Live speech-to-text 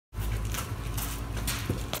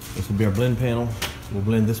This will be our blend panel. We'll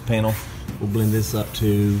blend this panel. We'll blend this up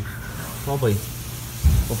to we'll probably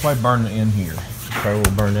burn it in here. Probably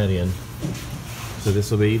will burn that in. So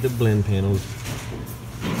this will be the blend panel.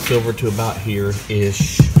 Silver to about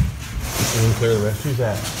here-ish. And then clear the rest. Who's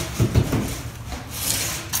that?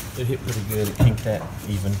 It hit pretty good. It kinked that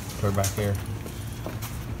even. Put it back there.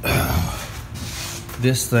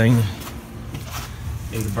 This thing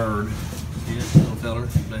is a bird. See this little feller?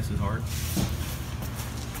 Bless his heart.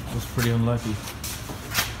 That's pretty unlucky.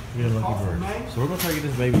 Pretty unlucky bird. So we're gonna try to get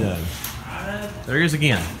this baby done. There he is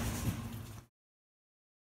again.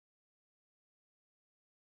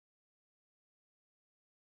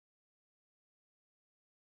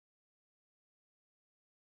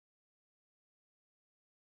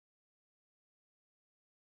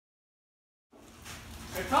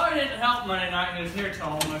 It probably didn't help Monday night because here till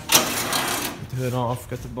almost. Got the hood off,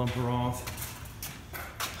 got the bumper off.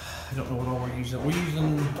 I don't know what all we're using. We're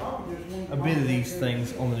using a bit of these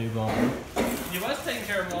things on the new bumper. You was taking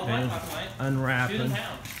care of them all night, my client. Unwrapping.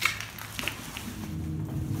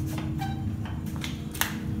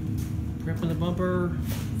 Prepping the bumper,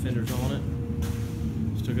 fenders on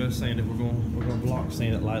it. Still gotta sand it. We're gonna block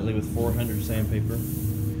sand it lightly with 400 sandpaper.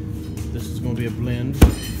 This is gonna be a blend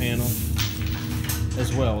panel.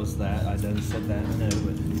 As well as that, I done said that, I know,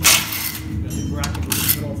 but got the bracket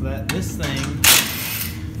we'll put off that. This thing,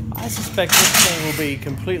 I suspect this thing will be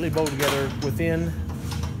completely bolted together within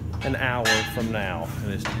an hour from now,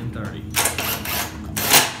 and it's 10:30.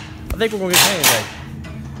 I think we're gonna get painted today.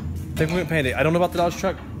 I think we're gonna paint it. I don't know about the Dodge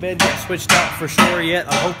truck bed get switched out for sure yet.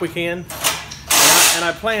 I hope we can, and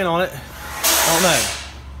I plan on it. I don't know.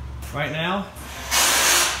 Right now,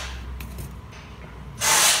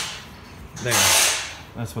 there.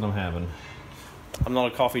 That's what I'm having. I'm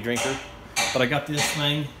not a coffee drinker, but I got this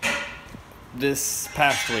thing this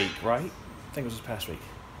past week, right? I think it was this past week.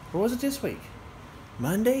 Or was it this week?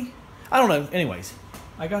 Monday? I don't know. Anyways,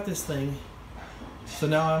 I got this thing. So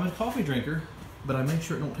now I'm a coffee drinker, but I make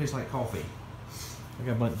sure it don't taste like coffee. I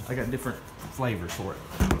got different flavors for it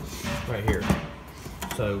right here.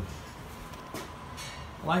 So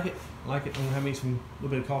I like it. I'm gonna have me some little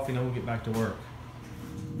bit of coffee and then we'll get back to work.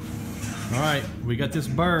 All right, we got this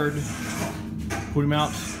bird. Put him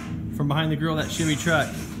out from behind the grill of that Chevy truck.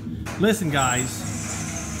 Listen,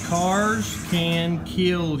 guys, cars can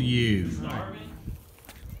kill you.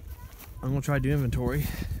 I'm gonna try to do inventory.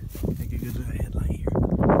 Take a good look at the headlight here.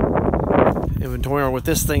 Inventory on what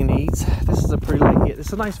this thing needs. This is a pretty light hit.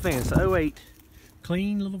 It's a nice van. It's a 08,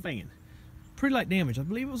 clean little van. Pretty light damage. I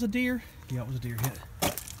believe it was a deer. Yeah, it was a deer hit.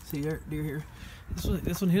 See there, deer here.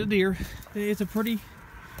 This one hit a deer. It's a pretty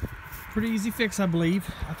easy fix, I believe.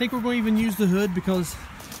 I think we're going to even use the hood because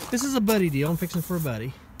this is a buddy deal. I'm fixing for a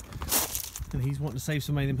buddy. And he's wanting to save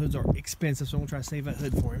some money. Them hoods are expensive, so I'm going to try to save that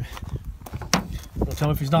hood for him. I'll tell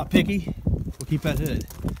him if he's not picky, we'll keep that hood.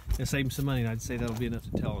 And save him some money, and I'd say that'll be enough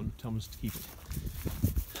to tell him to keep it.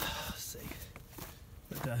 Let's see.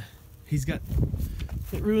 But he's got,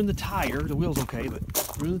 it ruined the tire. The wheel's okay, but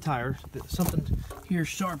ruined the tire. Something here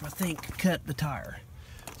sharp, I think, cut the tire.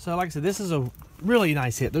 So like I said, this is a really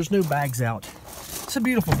nice hit. There's no bags out. It's a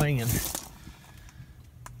beautiful van.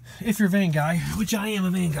 If you're a van guy, which I am a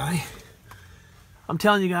van guy, I'm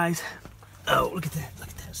telling you guys, oh, look at that. Look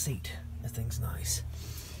at that seat. That thing's nice.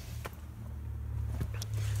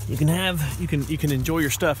 You can enjoy your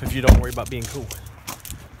stuff if you don't worry about being cool.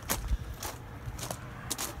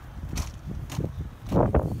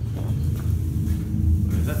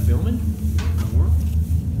 Is that filming?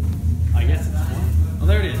 I guess it's filming. Oh,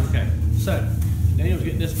 there it is. Okay. So, Daniel's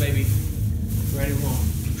getting this baby ready. We're going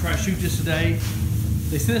to try to shoot this today.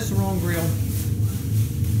 They sent us the wrong grill.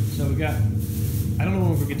 So we got, I don't know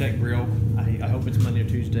when we'll get that grill. I hope it's Monday or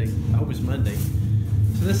Tuesday. I hope it's Monday.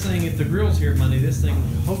 So this thing, if the grill's here Monday, this thing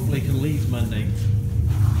hopefully can leave Monday.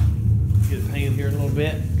 Get it painted here in a little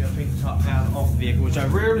bit. Got to paint the top pad off the vehicle, which I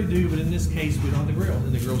rarely do, but in this case we don't have the grill.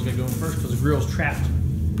 And the grill's got to go in first because the grill's trapped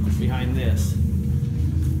behind this.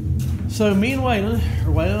 So me and Waylon,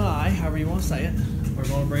 or Waylon and I, however you want to say it, we're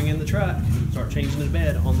going to bring in the truck and start changing the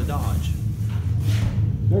bed on the Dodge.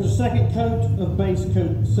 There's a second coat of base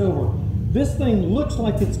coat silver. This thing looks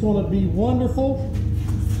like it's going to be wonderful.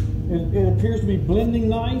 It appears to be blending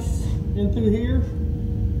nice in through here.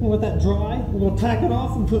 We'll let that dry. We're going to tack it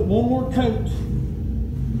off and put one more coat.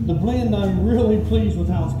 The blend, I'm really pleased with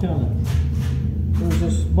how it's coming. There's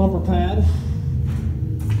this bumper pad.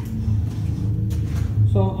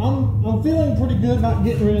 So I'm feeling pretty good about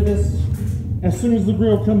getting rid of this as soon as the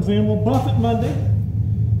grill comes in. We'll buff it Monday.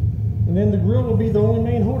 And then the grill will be the only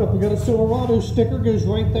main holdup. We got a Silverado sticker, goes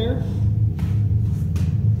right there.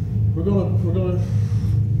 We're gonna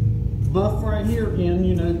buff right here in,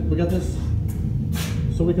 you know, we got this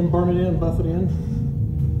so we can burn it in and buff it in.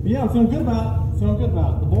 But yeah, I'm feeling good about it. Feeling good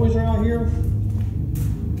about it. The boys are out here.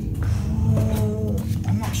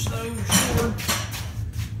 I'm not so sure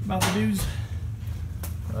about the dude's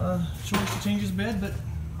choice to change his bed, but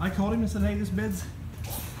I called him and said, hey, this bed's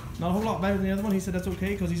not a whole lot better than the other one. He said that's okay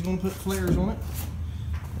because he's going to put flares on it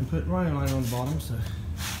and put rhino liner on the bottom. So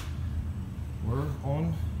we're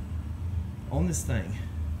on this thing.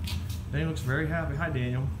 Daniel looks very happy. Hi,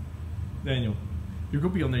 Daniel. Daniel, you're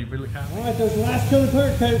going to be on there. You better look happy. All right, there's the last coat of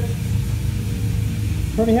clear coat.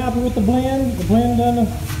 Pretty happy with the blend. The blend done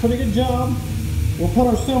a pretty good job. We'll put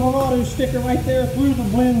our Silverado sticker right there through the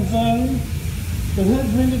blend zone. The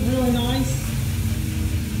hood's blended really nice.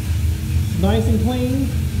 Nice and clean.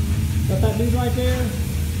 Got that dude right there.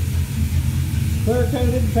 Clear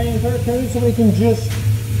coated, fan clear coated, so we can just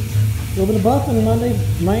a little bit of buffing Monday.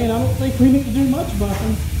 Man, I don't think we need to do much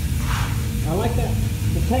buffing. I like that.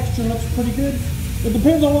 The texture looks pretty good. It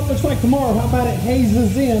depends on what it looks like tomorrow, how about it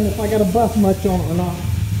hazes in if I got to buff much on it or not.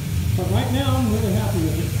 But right now, I'm really happy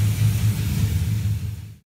with it.